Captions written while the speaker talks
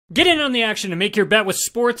Get in on the action and make your bet with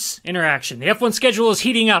Sports Interaction. The F1 schedule is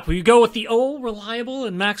heating up. Will you go with the reliable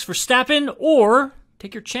and Max Verstappen, or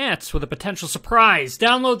take your chance with a potential surprise?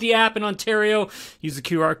 Download the app in Ontario. Use the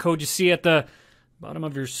QR code you see at the bottom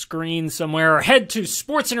of your screen somewhere, or head to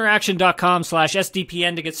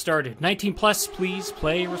sportsinteraction.com/SDPN to get started. 18 plus, please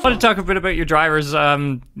play. I want to talk a bit about your drivers.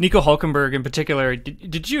 Nico Hulkenbërg in particular.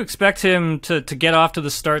 Did you expect him to get off to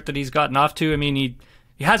the start that he's gotten off to? I mean, he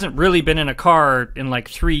hasn't really been in a car in like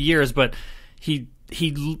 3 years, but he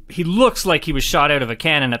looks like he was shot out of a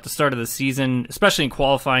cannon at the start of the season, especially in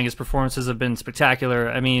qualifying. His performances have been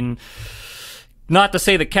spectacular. I mean, not to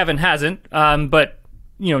say that Kevin hasn't, but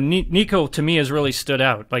you know, Nico to me has really stood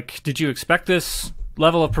out. Like, did you expect this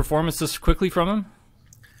level of performance this quickly from him?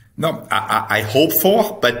 No, I hope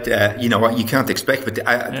for, but you know what, you can't expect. But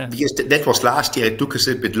because that was last year, it took us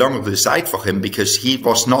a bit longer to decide for him because he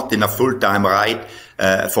was not in a full-time ride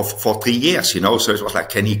for 3 years, you know. So it was like,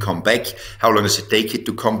 can he come back? How long does it take it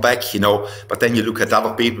to come back, you know? But then you look at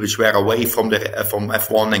other people which were away from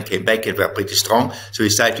F1 and came back and were pretty strong. So he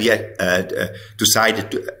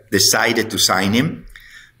decided to sign him.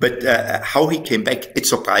 But how he came back, it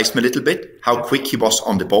surprised me a little bit, how quick he was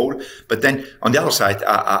on the ball. But then on the other side,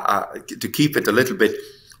 to keep it a little bit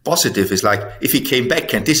positive, is like, if he came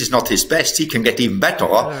back and this is not his best, he can get even better.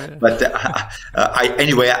 But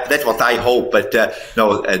anyway, that's what I hope. But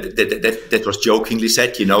no, that was jokingly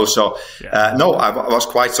said, you know. So no, I was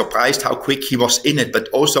quite surprised how quick he was in it, but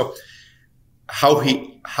also how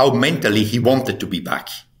mentally he wanted to be back.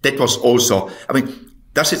 That was also, I mean,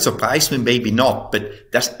 does it surprise me? Maybe not,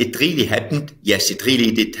 but does it really happened? Yes, it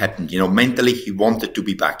really did happen. You know, mentally he wanted to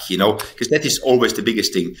be back, you know, because that is always the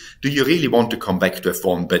biggest thing. Do you really want to come back to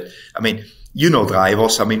F1? But I mean, you know,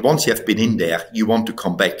 drivers, I mean, once you have been in there, you want to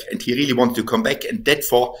come back, and he really wanted to come back. And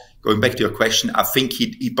therefore, going back to your question, I think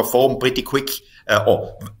he performed pretty quick,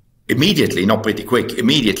 or immediately, not pretty quick,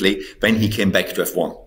 immediately when he came back to F1.